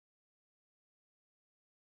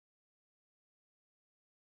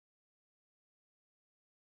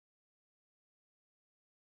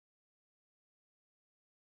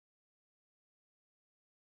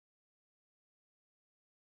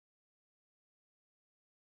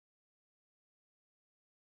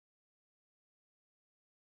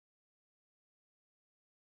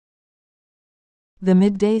The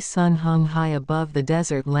midday sun hung high above the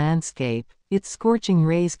desert landscape, its scorching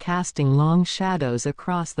rays casting long shadows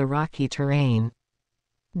across the rocky terrain.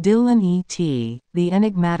 Dillon E.T, the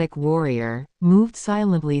enigmatic warrior, moved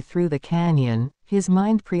silently through the canyon, his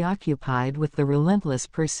mind preoccupied with the relentless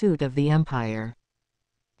pursuit of the Empire.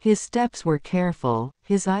 His steps were careful,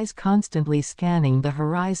 his eyes constantly scanning the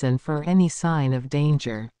horizon for any sign of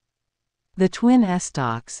danger. The twin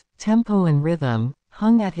estocs, Tempo and Rhythm,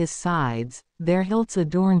 hung at his sides, their hilts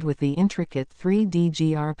adorned with the intricate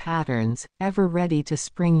 3D patterns, ever ready to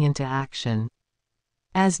spring into action.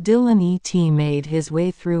 As Dillon E.T made his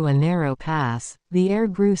way through a narrow pass, the air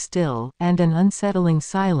grew still, and an unsettling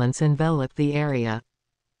silence enveloped the area.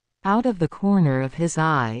 Out of the corner of his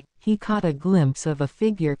eye, he caught a glimpse of a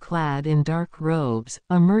figure clad in dark robes,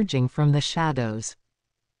 emerging from the shadows.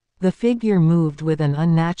 The figure moved with an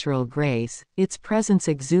unnatural grace, its presence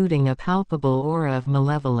exuding a palpable aura of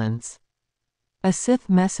malevolence. A Sith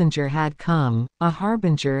messenger had come, a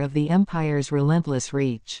harbinger of the Empire's relentless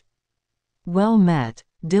reach. "Well met,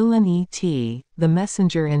 Dillon E.T, the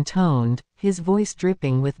messenger intoned, his voice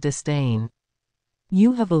dripping with disdain.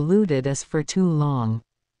 "You have eluded us for too long.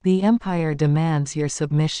 The Empire demands your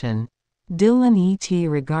submission." Dillon E.T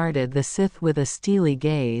regarded the Sith with a steely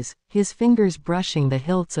gaze, his fingers brushing the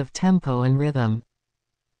hilts of Tempo and Rhythm.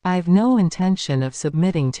 "I've no intention of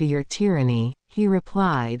submitting to your tyranny," he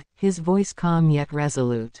replied, his voice calm yet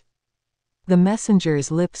resolute. The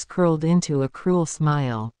messenger's lips curled into a cruel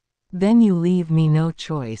smile. "Then you leave me no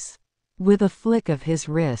choice." With a flick of his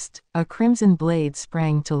wrist, a crimson blade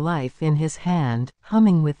sprang to life in his hand,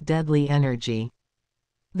 humming with deadly energy.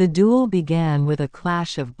 The duel began with a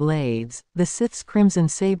clash of blades, the Sith's crimson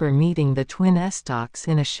saber meeting the twin estocs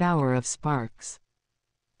in a shower of sparks.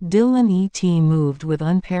 Dillon E.T moved with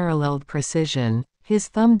unparalleled precision, his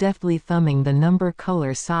thumb deftly thumbing the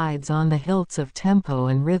number-color sides on the hilts of Tempo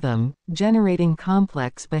and Rhythm, generating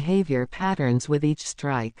complex behavior patterns with each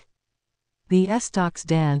strike. The estocs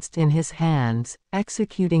danced in his hands,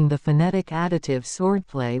 executing the phonetic additive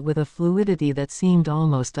swordplay with a fluidity that seemed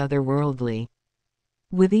almost otherworldly.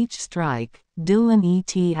 With each strike, Dillon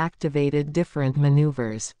E.T activated different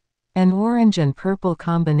maneuvers. An orange and purple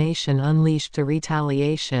combination unleashed a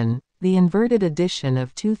retaliation, the inverted addition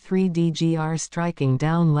of two 3D striking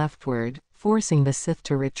down leftward, forcing the Sith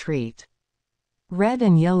to retreat. Red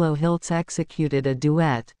and yellow hilts executed a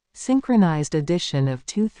duet, synchronized addition of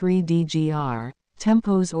two 3D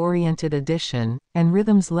Tempo's oriented addition, and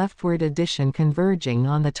Rhythm's leftward addition converging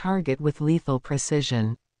on the target with lethal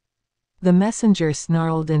precision. The messenger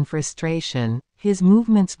snarled in frustration, his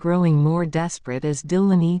movements growing more desperate as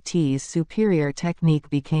Dillon E.T's superior technique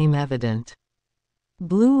became evident.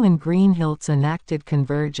 Blue and green hilts enacted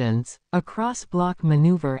convergence, a cross-block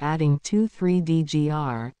maneuver adding two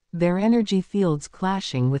 3D their energy fields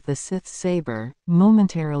clashing with the Sith's saber,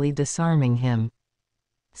 momentarily disarming him.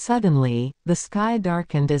 Suddenly, the sky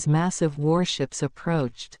darkened as massive warships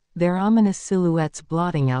approached, their ominous silhouettes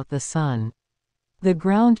blotting out the sun. The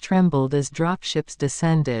ground trembled as dropships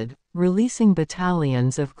descended, releasing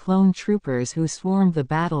battalions of clone troopers who swarmed the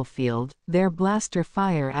battlefield, their blaster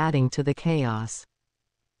fire adding to the chaos.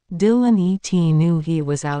 Dillon E.T knew he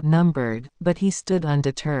was outnumbered, but he stood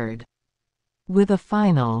undeterred. With a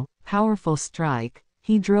final, powerful strike,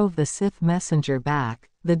 he drove the Sith messenger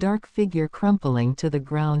back, the dark figure crumpling to the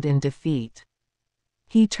ground in defeat.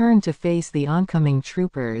 He turned to face the oncoming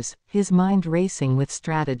troopers, his mind racing with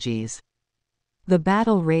strategies. The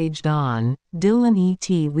battle raged on, Dillon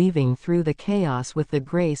E.T weaving through the chaos with the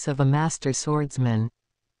grace of a master swordsman.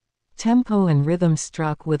 Tempo and Rhythm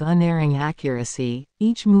struck with unerring accuracy,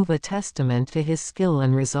 each move a testament to his skill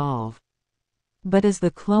and resolve. But as the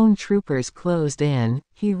clone troopers closed in,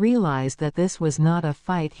 he realized that this was not a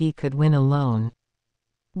fight he could win alone.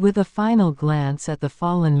 With a final glance at the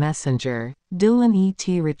fallen messenger, Dillon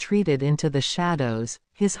E.T retreated into the shadows,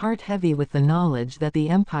 his heart heavy with the knowledge that the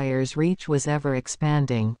Empire's reach was ever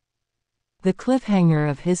expanding. The cliffhanger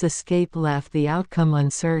of his escape left the outcome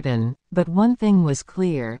uncertain, but one thing was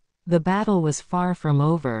clear: the battle was far from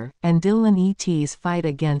over, and Dillon E.T's fight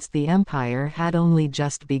against the Empire had only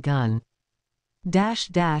just begun.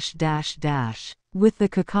 With the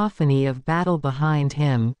cacophony of battle behind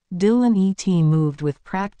him, Dillon E.T moved with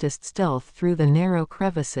practiced stealth through the narrow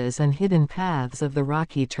crevices and hidden paths of the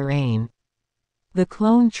rocky terrain. The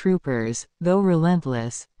clone troopers, though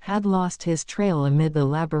relentless, had lost his trail amid the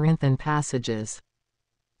labyrinthine passages.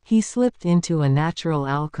 He slipped into a natural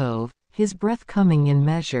alcove, his breath coming in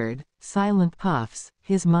measured, silent puffs,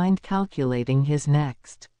 his mind calculating his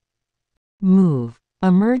next move.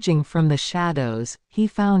 Emerging from the shadows, he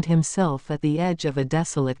found himself at the edge of a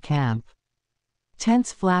desolate camp.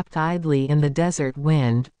 Tents flapped idly in the desert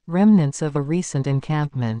wind, remnants of a recent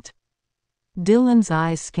encampment. Dillon's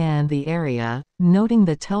eyes scanned the area, noting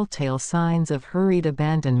the telltale signs of hurried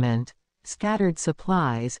abandonment, scattered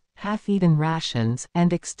supplies, half-eaten rations,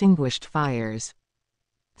 and extinguished fires.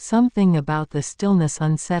 Something about the stillness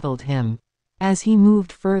unsettled him. As he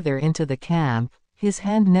moved further into the camp, his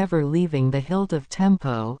hand never leaving the hilt of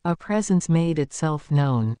tempo, a presence made itself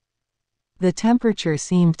known. The temperature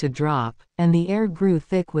seemed to drop, and the air grew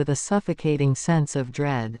thick with a suffocating sense of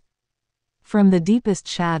dread. From the deepest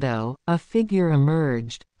shadow, a figure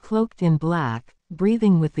emerged, cloaked in black,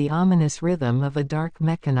 breathing with the ominous rhythm of a dark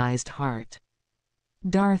mechanized heart.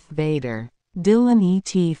 Darth Vader. Dillon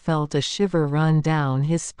E.T. felt a shiver run down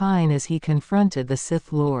his spine as he confronted the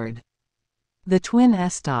Sith Lord. The twin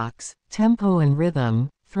estocs, tempo and rhythm,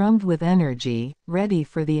 thrummed with energy, ready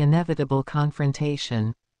for the inevitable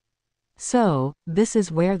confrontation. "So, this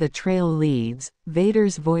is where the trail leads,"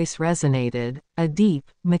 Vader's voice resonated, a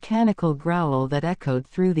deep, mechanical growl that echoed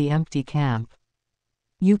through the empty camp.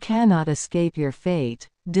 "You cannot escape your fate,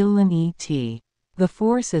 Dillon E.T. The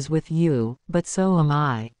Force is with you, but so am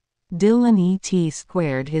I." Dillon E.T.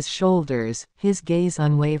 squared his shoulders, his gaze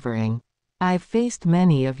unwavering. "I've faced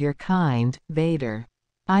many of your kind, Vader.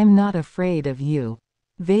 I'm not afraid of you."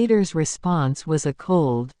 Vader's response was a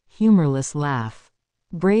cold, humorless laugh.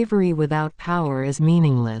 "Bravery without power is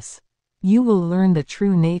meaningless. You will learn the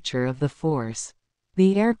true nature of the Force."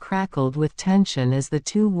 The air crackled with tension as the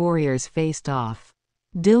two warriors faced off.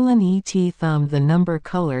 Dillon E.T. thumbed the number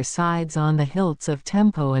color sides on the hilts of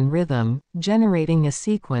tempo and rhythm, generating a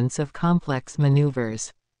sequence of complex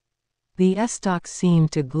maneuvers. The estocs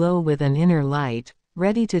seemed to glow with an inner light,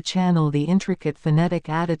 ready to channel the intricate phonetic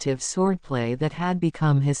additive swordplay that had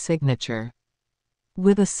become his signature.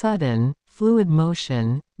 With a sudden, fluid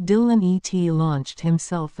motion, Dillon E.T. launched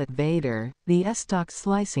himself at Vader, the estocs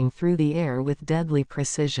slicing through the air with deadly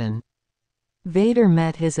precision. Vader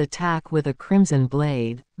met his attack with a crimson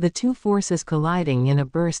blade, the two forces colliding in a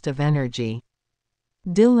burst of energy.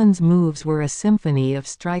 Dillon's moves were a symphony of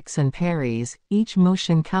strikes and parries, each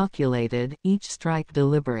motion calculated, each strike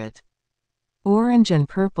deliberate. Orange and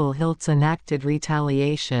purple hilts enacted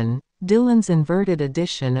retaliation, Dillon's inverted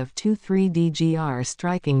addition of 2-3-DGR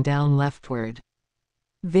striking down leftward.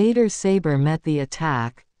 Vader's saber met the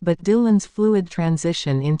attack, but Dillon's fluid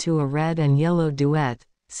transition into a red and yellow duet,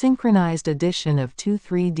 synchronized addition of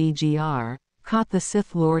 2-3-DGR, caught the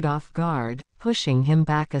Sith Lord off guard, pushing him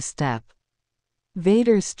back a step.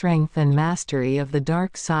 Vader's strength and mastery of the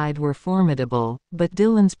dark side were formidable, but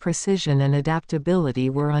Dillon's precision and adaptability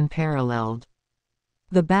were unparalleled.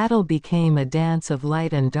 The battle became a dance of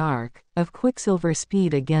light and dark, of quicksilver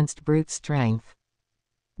speed against brute strength.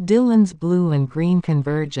 Dillon's blue and green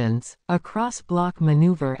convergence, a cross-block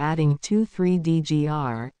maneuver adding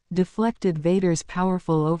 2-3-DGR, deflected Vader's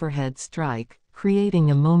powerful overhead strike,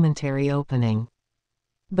 creating a momentary opening.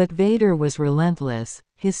 But Vader was relentless,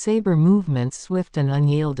 his saber movements swift and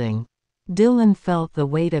unyielding. Dillon felt the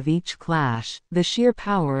weight of each clash, the sheer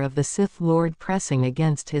power of the Sith Lord pressing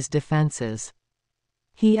against his defenses.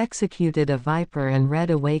 He executed a Viper and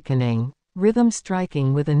Red Awakening, rhythm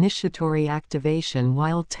striking with initiatory activation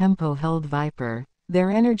while tempo held Viper,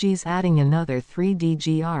 their energies adding another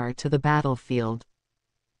 3-DGR to the battlefield.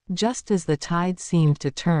 Just as the tide seemed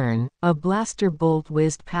to turn, a blaster bolt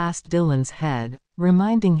whizzed past Dillon's head,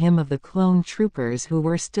 reminding him of the clone troopers who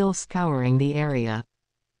were still scouring the area.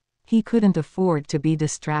 He couldn't afford to be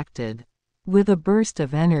distracted. With a burst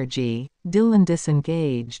of energy, Dillon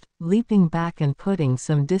disengaged, leaping back and putting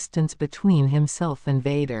some distance between himself and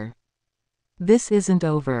Vader. "This isn't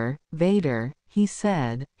over, Vader," he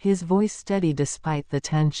said, his voice steady despite the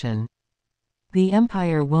tension. "The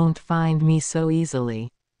Empire won't find me so easily."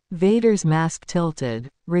 Vader's mask tilted,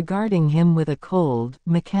 regarding him with a cold,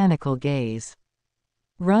 mechanical gaze.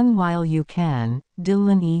 "Run while you can,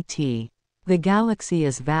 Dillon E.T. The galaxy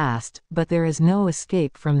is vast, but there is no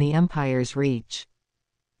escape from the Empire's reach."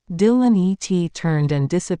 Dillon E.T. turned and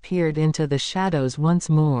disappeared into the shadows once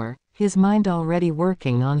more, his mind already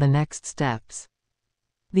working on the next steps.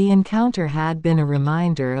 The encounter had been a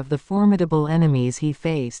reminder of the formidable enemies he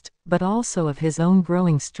faced, but also of his own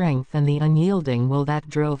growing strength and the unyielding will that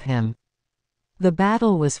drove him. The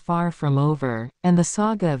battle was far from over, and the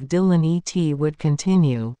saga of Dillon E.T. would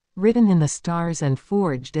continue, written in the stars and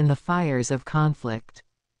forged in the fires of conflict.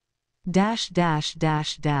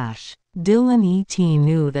 Dillon E.T.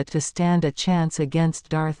 knew that to stand a chance against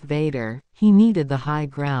Darth Vader, he needed the high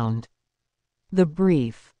ground. The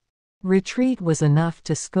brief retreat was enough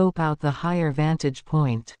to scope out the higher vantage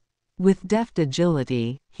point. With deft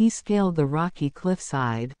agility, he scaled the rocky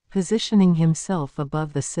cliffside, positioning himself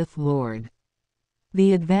above the Sith Lord.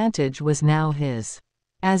 The advantage was now his.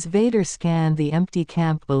 As Vader scanned the empty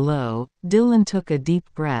camp below, Dillon took a deep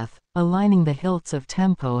breath, aligning the hilts of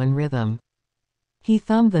tempo and rhythm. He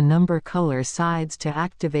thumbed the number color sides to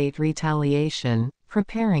activate retaliation,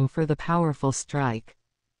 preparing for the powerful strike.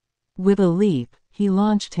 With a leap, he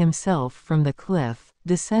launched himself from the cliff,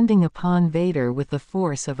 descending upon Vader with the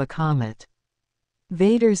force of a comet.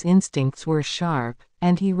 Vader's instincts were sharp,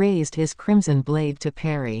 and he raised his crimson blade to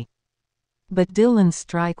parry. But Dillon's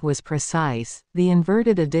strike was precise, the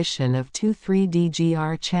inverted addition of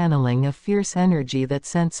 2-3-DGR channeling a fierce energy that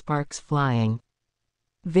sent sparks flying.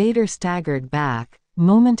 Vader staggered back,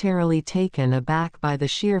 momentarily taken aback by the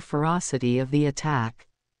sheer ferocity of the attack.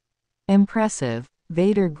 "Impressive,"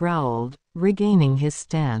 Vader growled, regaining his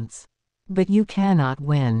stance. "But you cannot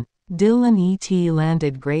win." Dillon E.T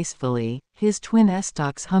landed gracefully, his twin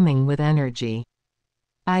estocs humming with energy.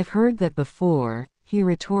 "I've heard that before," he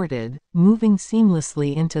retorted, moving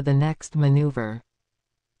seamlessly into the next maneuver.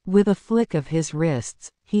 With a flick of his wrists,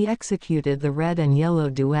 he executed the red and yellow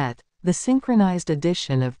duet, the synchronized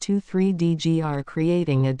addition of 2-3-DGR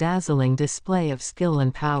creating a dazzling display of skill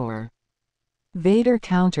and power. Vader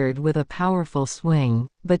countered with a powerful swing,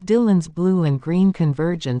 but Dillon's blue and green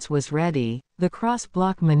convergence was ready, the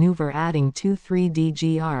cross-block maneuver adding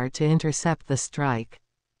 2-3-DGR to intercept the strike.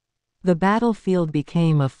 The battlefield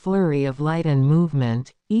became a flurry of light and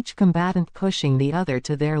movement, each combatant pushing the other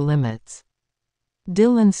to their limits.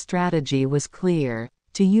 Dillon's strategy was clear: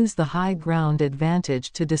 to use the high ground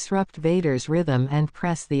advantage to disrupt Vader's rhythm and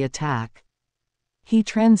press the attack. He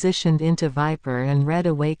transitioned into Viper and Red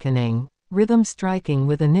Awakening, rhythm striking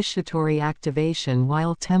with initiatory activation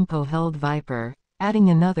while tempo held Viper, adding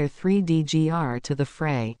another 3-DGR to the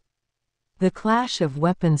fray. The clash of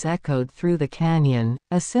weapons echoed through the canyon,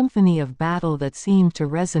 a symphony of battle that seemed to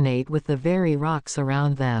resonate with the very rocks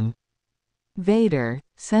around them. Vader,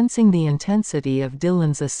 sensing the intensity of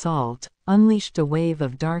Dillon's assault, unleashed a wave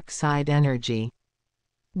of dark side energy.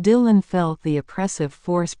 Dillon felt the oppressive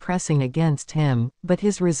force pressing against him, but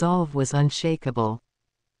his resolve was unshakable.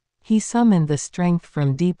 He summoned the strength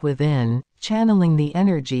from deep within, channeling the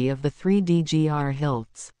energy of the 3-DGR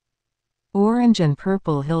hilts. Orange and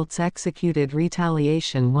purple hilts executed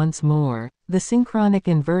retaliation once more, the synchronic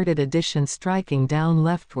inverted addition striking down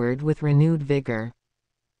leftward with renewed vigor.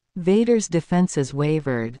 Vader's defenses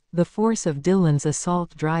wavered, the force of Dillon's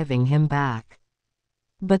assault driving him back.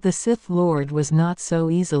 But the Sith Lord was not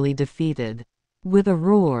so easily defeated. With a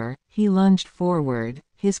roar, he lunged forward,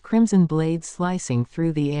 his crimson blade slicing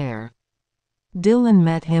through the air. Dillon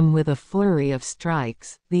met him with a flurry of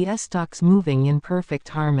strikes, the estocs moving in perfect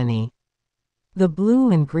harmony. The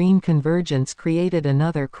blue and green convergence created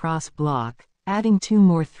another cross-block, adding 2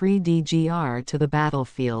 more 3-DGR to the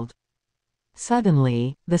battlefield.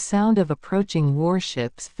 Suddenly, the sound of approaching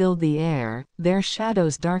warships filled the air, their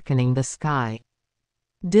shadows darkening the sky.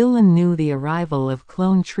 Dillon knew the arrival of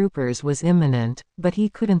clone troopers was imminent, but he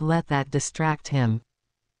couldn't let that distract him.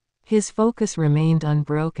 His focus remained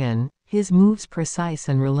unbroken, his moves precise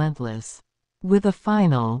and relentless. With a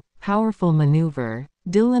final, powerful maneuver,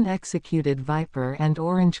 Dillon executed Viper and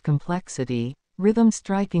Orange Complexity, rhythm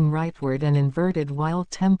striking rightward and inverted while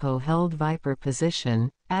tempo held Viper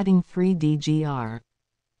position, adding 3-DGR.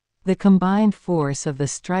 The combined force of the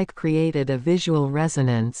strike created a visual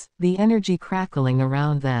resonance, the energy crackling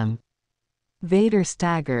around them. Vader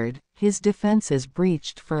staggered, his defenses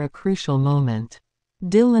breached for a crucial moment.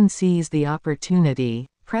 Dillon seized the opportunity,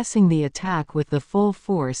 pressing the attack with the full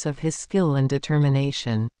force of his skill and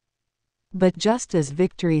determination. But just as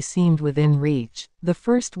victory seemed within reach, the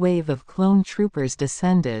first wave of clone troopers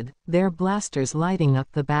descended, their blasters lighting up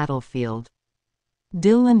the battlefield.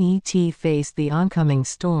 Dillon E.T faced the oncoming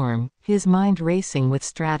storm, his mind racing with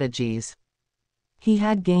strategies. He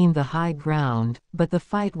had gained the high ground, but the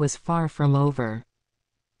fight was far from over.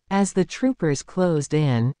 As the troopers closed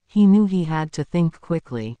in, he knew he had to think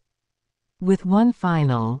quickly. With one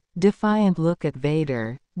final, defiant look at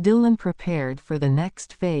Vader, Dillon prepared for the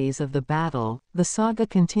next phase of the battle, the saga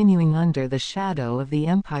continuing under the shadow of the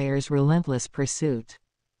Empire's relentless pursuit.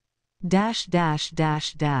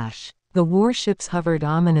 The warships hovered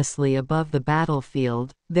ominously above the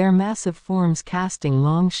battlefield, their massive forms casting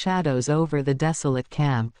long shadows over the desolate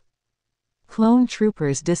camp. Clone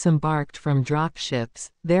troopers disembarked from dropships,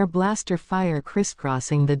 their blaster fire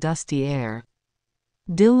crisscrossing the dusty air.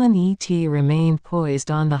 Dillon E.T remained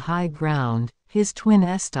poised on the high ground, his twin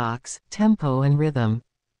estocs, tempo and rhythm,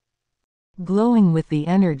 glowing with the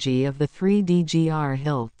energy of the 3-DGR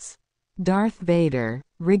hilts. Darth Vader,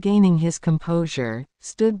 regaining his composure,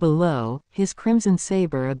 stood below, his crimson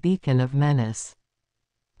saber a beacon of menace.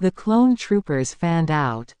 The clone troopers fanned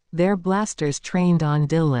out, their blasters trained on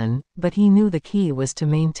Dillon, but he knew the key was to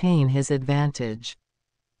maintain his advantage.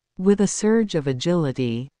 With a surge of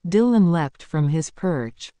agility, Dillon leapt from his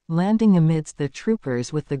perch, landing amidst the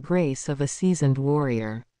troopers with the grace of a seasoned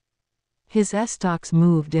warrior. His estocs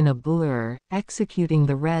moved in a blur, executing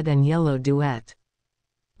the red and yellow duet.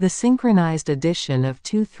 The synchronized addition of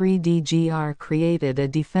 2-3-DGR created a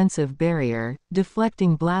defensive barrier,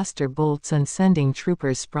 deflecting blaster bolts and sending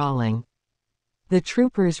troopers sprawling. The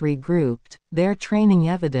troopers regrouped, their training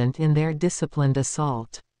evident in their disciplined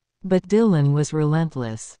assault. But Dillon was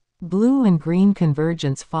relentless. Blue and green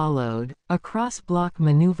convergence followed, a cross-block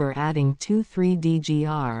maneuver adding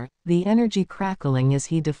 2-3-DGR, the energy crackling as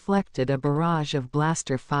he deflected a barrage of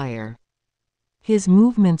blaster fire. His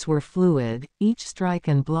movements were fluid, each strike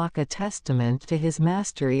and block a testament to his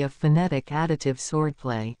mastery of phonetic additive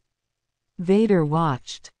swordplay. Vader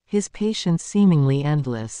watched, his patience seemingly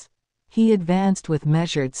endless. He advanced with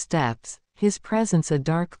measured steps, his presence a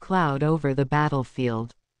dark cloud over the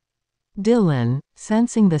battlefield. Dillon,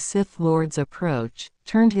 sensing the Sith Lord's approach,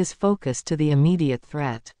 turned his focus to the immediate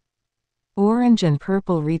threat. Orange and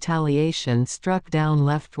purple retaliation struck down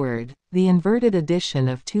leftward, the inverted addition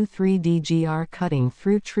of 2-3-DGR cutting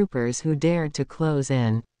through troopers who dared to close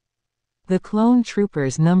in. The clone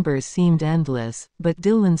troopers' numbers seemed endless, but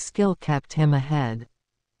Dillon's skill kept him ahead.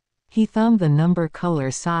 He thumbed the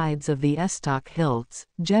number-color sides of the estoc hilts,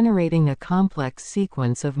 generating a complex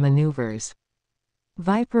sequence of maneuvers.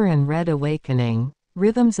 Viper and Red Awakening,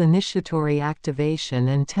 Rhythm's initiatory activation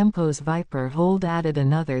and Tempo's Viper hold added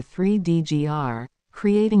another 3-DGR,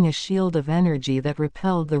 creating a shield of energy that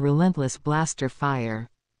repelled the relentless blaster fire.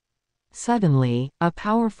 Suddenly, a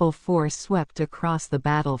powerful force swept across the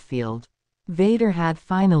battlefield. Vader had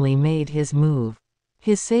finally made his move.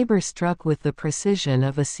 His saber struck with the precision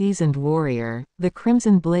of a seasoned warrior, the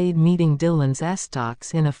crimson blade meeting Dillon's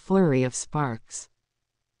estocs in a flurry of sparks.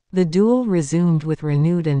 The duel resumed with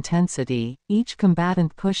renewed intensity, each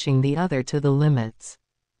combatant pushing the other to the limits.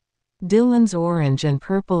 Dillon's orange and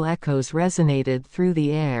purple echoes resonated through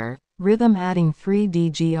the air, Rhythm adding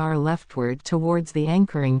 3-DGR leftward towards the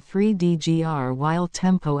anchoring 3-DGR while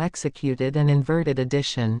Tempo executed an inverted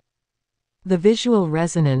addition. The visual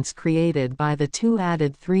resonance created by the two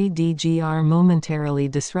added 3-DGR momentarily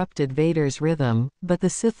disrupted Vader's rhythm, but the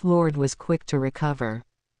Sith Lord was quick to recover.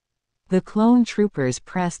 The clone troopers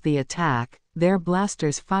pressed the attack, their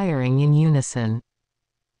blasters firing in unison.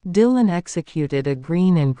 Dillon executed a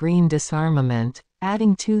green and green disarmament,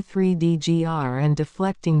 adding 2-3-DGR and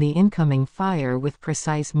deflecting the incoming fire with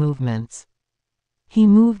precise movements. He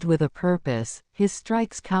moved with a purpose, his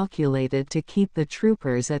strikes calculated to keep the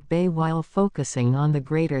troopers at bay while focusing on the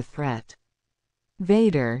greater threat.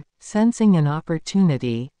 Vader, sensing an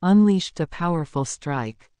opportunity, unleashed a powerful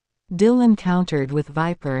strike. Dillon countered with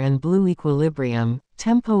Viper and Blue Equilibrium,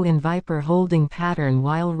 Tempo in Viper holding pattern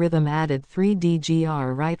while Rhythm added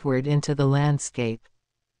 3-DGR rightward into the landscape.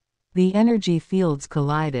 The energy fields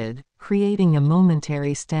collided, creating a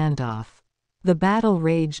momentary standoff. The battle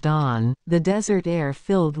raged on, the desert air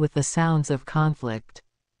filled with the sounds of conflict.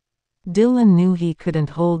 Dillon knew he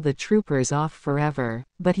couldn't hold the troopers off forever,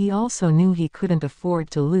 but he also knew he couldn't afford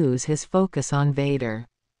to lose his focus on Vader.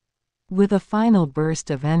 With a final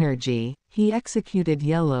burst of energy, he executed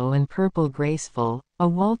yellow and purple graceful, a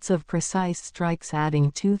waltz of precise strikes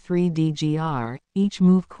adding 2-3-DGR, each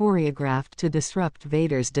move choreographed to disrupt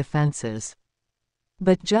Vader's defenses.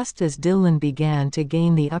 But just as Dillon began to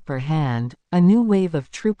gain the upper hand, a new wave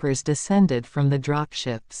of troopers descended from the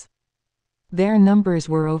dropships. Their numbers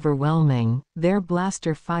were overwhelming, their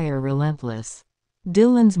blaster fire relentless.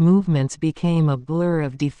 Dillon's movements became a blur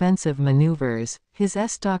of defensive maneuvers, his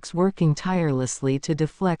estocs working tirelessly to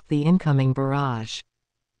deflect the incoming barrage.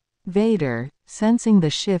 Vader, sensing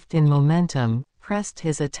the shift in momentum, pressed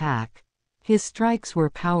his attack. His strikes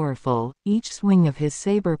were powerful, each swing of his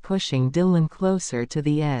saber pushing Dillon closer to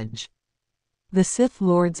the edge. The Sith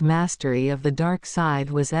Lord's mastery of the dark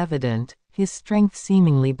side was evident, his strength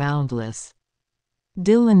seemingly boundless.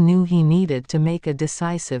 Dillon knew he needed to make a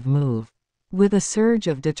decisive move. With a surge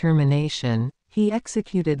of determination, he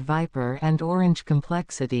executed Viper and Orange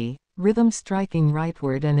Complexity, Rhythm striking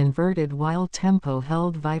rightward and inverted while Tempo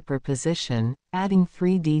held Viper position, adding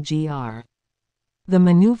 3-DGR. The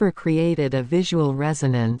maneuver created a visual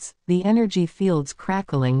resonance, the energy fields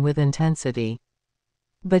crackling with intensity.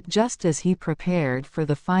 But just as he prepared for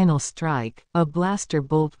the final strike, a blaster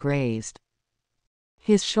bolt grazed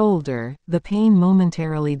his shoulder, the pain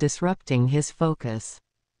momentarily disrupting his focus.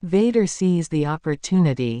 Vader seized the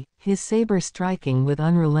opportunity, his saber striking with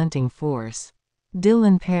unrelenting force.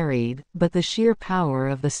 Dillon parried, but the sheer power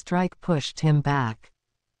of the strike pushed him back.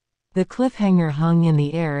 The cliffhanger hung in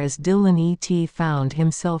the air as Dillon E.T found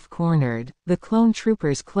himself cornered, the clone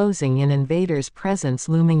troopers closing in and Vader's presence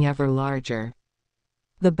looming ever larger.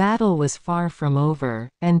 The battle was far from over,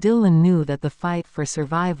 and Dillon knew that the fight for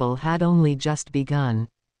survival had only just begun.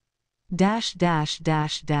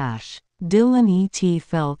 Dillon E.T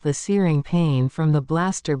felt the searing pain from the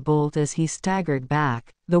blaster bolt as he staggered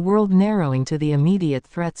back, the world narrowing to the immediate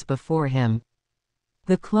threats before him.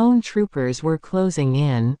 The clone troopers were closing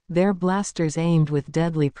in, their blasters aimed with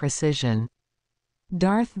deadly precision.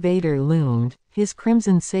 Darth Vader loomed, his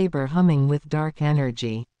crimson saber humming with dark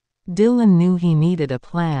energy. Dillon knew he needed a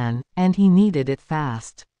plan, and he needed it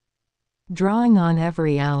fast. Drawing on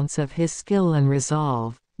every ounce of his skill and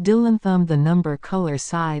resolve, Dillon thumbed the number-color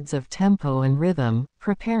sides of tempo and rhythm,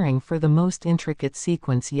 preparing for the most intricate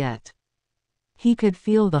sequence yet. He could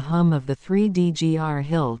feel the hum of the 3DGR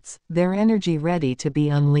hilts, their energy ready to be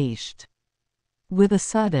unleashed. With a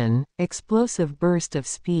sudden, explosive burst of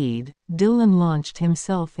speed, Dillon launched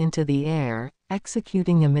himself into the air,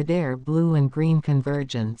 executing a midair blue and green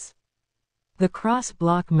convergence. The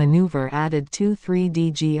cross-block maneuver added to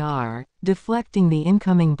 3DGR, deflecting the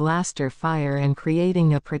incoming blaster fire and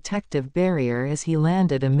creating a protective barrier as he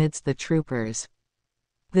landed amidst the troopers.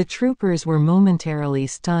 The troopers were momentarily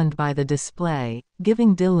stunned by the display,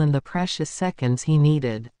 giving Dillon the precious seconds he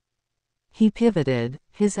needed. He pivoted,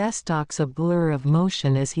 his S-stocks a blur of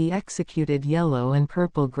motion as he executed yellow and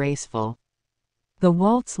purple graceful. The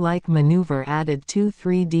waltz-like maneuver added to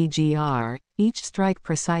 3DGR, each strike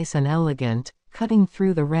precise and elegant, cutting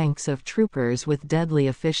through the ranks of troopers with deadly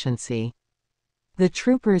efficiency. The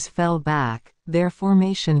troopers fell back, their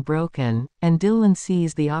formation broken, and Dillon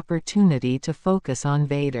seized the opportunity to focus on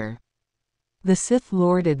Vader. The Sith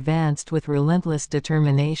Lord advanced with relentless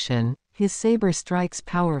determination, his saber strikes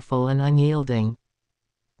powerful and unyielding.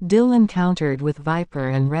 Dillon countered with Viper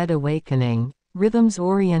and Red Awakening, Rhythm's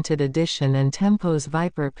Oriented Addition and Tempo's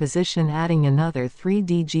Viper position, adding another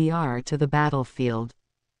 3DGR to the battlefield.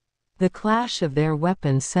 The clash of their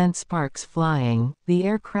weapons sent sparks flying, the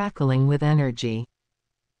air crackling with energy.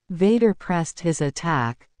 Vader pressed his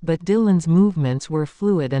attack, but Dillon's movements were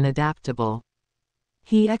fluid and adaptable.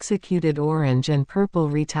 He executed orange and purple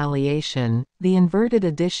retaliation, the inverted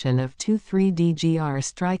addition of 2-3DGR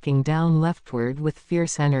striking down leftward with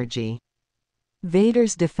fierce energy.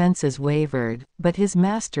 Vader's defenses wavered, but his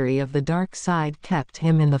mastery of the dark side kept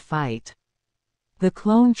him in the fight. The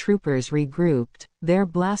clone troopers regrouped, their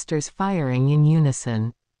blasters firing in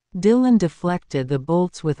unison. Dillon deflected the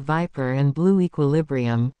bolts with Viper and Blue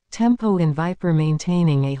Equilibrium, Tempo in Viper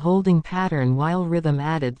maintaining a holding pattern while Rhythm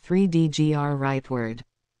added 3DGR rightward.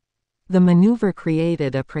 The maneuver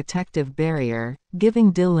created a protective barrier,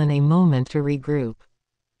 giving Dillon a moment to regroup.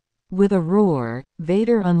 With a roar,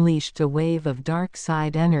 Vader unleashed a wave of dark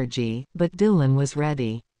side energy, but Dillon was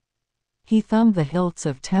ready. He thumbed the hilts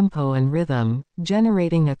of Tempo and Rhythm,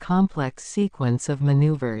 generating a complex sequence of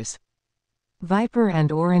maneuvers. Viper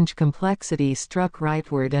and Orange Complexity struck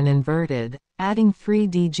rightward and inverted, adding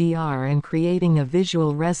 3DGR and creating a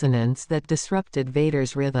visual resonance that disrupted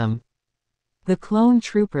Vader's rhythm. The clone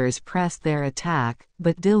troopers pressed their attack,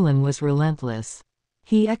 but Dillon was relentless.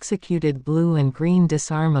 He executed Blue and Green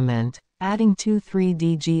Disarmament, adding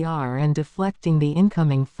 2-3DGR and deflecting the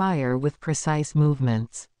incoming fire with precise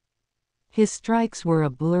movements. His strikes were a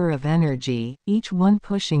blur of energy, each one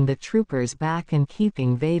pushing the troopers back and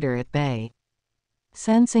keeping Vader at bay.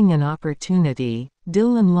 Sensing an opportunity,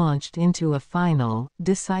 Dillon launched into a final,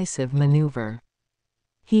 decisive maneuver.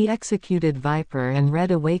 He executed Viper and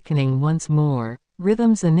Red Awakening once more,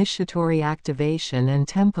 Rhythm's Initiatory Activation and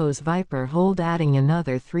Tempo's Viper hold, adding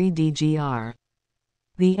another 3DGR.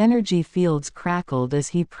 The energy fields crackled as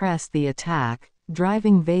he pressed the attack,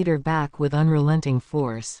 driving Vader back with unrelenting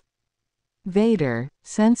force. Vader,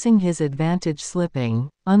 sensing his advantage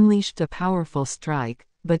slipping, unleashed a powerful strike,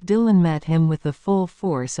 but Dillon met him with the full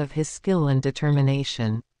force of his skill and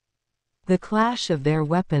determination. The clash of their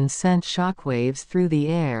weapons sent shockwaves through the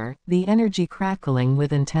air, the energy crackling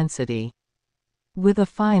with intensity. With a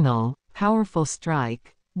final, powerful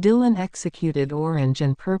strike, Dillon executed Orange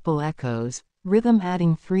and Purple Echoes, Rhythm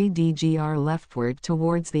adding 3DGR leftward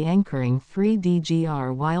towards the anchoring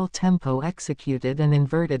 3DGR while Tempo executed an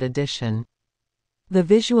inverted addition. The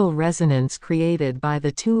visual resonance created by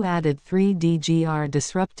the two added 3DGR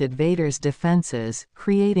disrupted Vader's defenses,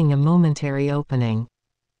 creating a momentary opening.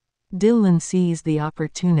 Dillon seized the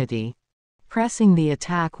opportunity, pressing the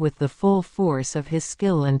attack with the full force of his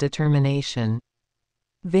skill and determination.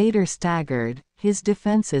 Vader staggered, his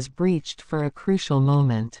defenses breached for a crucial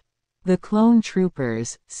moment. The clone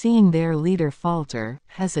troopers, seeing their leader falter,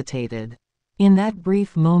 hesitated. In that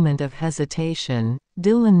brief moment of hesitation,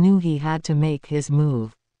 Dillon knew he had to make his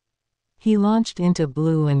move. He launched into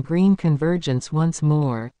blue and green convergence once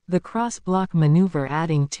more, the cross-block maneuver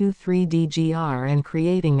adding 2-3 DGR and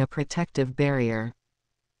creating a protective barrier.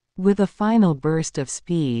 With a final burst of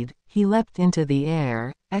speed, he leapt into the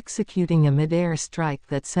air, executing a mid-air strike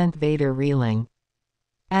that sent Vader reeling.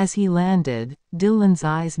 As he landed, Dillon's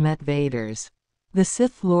eyes met Vader's. The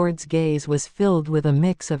Sith Lord's gaze was filled with a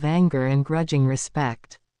mix of anger and grudging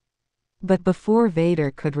respect. But before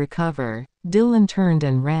Vader could recover, Dillon turned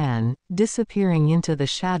and ran, disappearing into the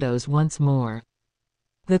shadows once more.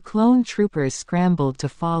 The clone troopers scrambled to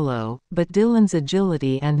follow, but Dillon's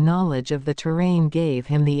agility and knowledge of the terrain gave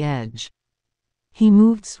him the edge. He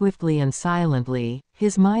moved swiftly and silently,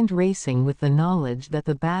 his mind racing with the knowledge that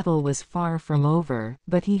the battle was far from over,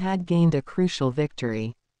 but he had gained a crucial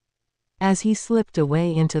victory. As he slipped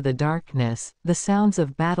away into the darkness, the sounds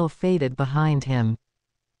of battle faded behind him.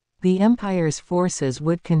 The Empire's forces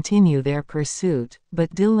would continue their pursuit,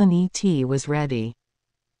 but Dillon E.T. was ready.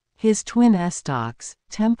 His twin estocs,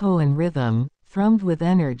 tempo and rhythm, thrummed with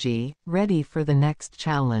energy, ready for the next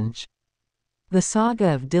challenge. The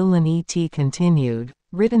saga of Dillon E.T. continued,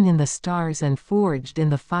 written in the stars and forged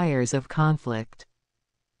in the fires of conflict.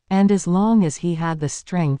 And as long as he had the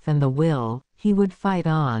strength and the will, he would fight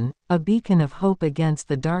on, a beacon of hope against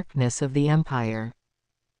the darkness of the Empire.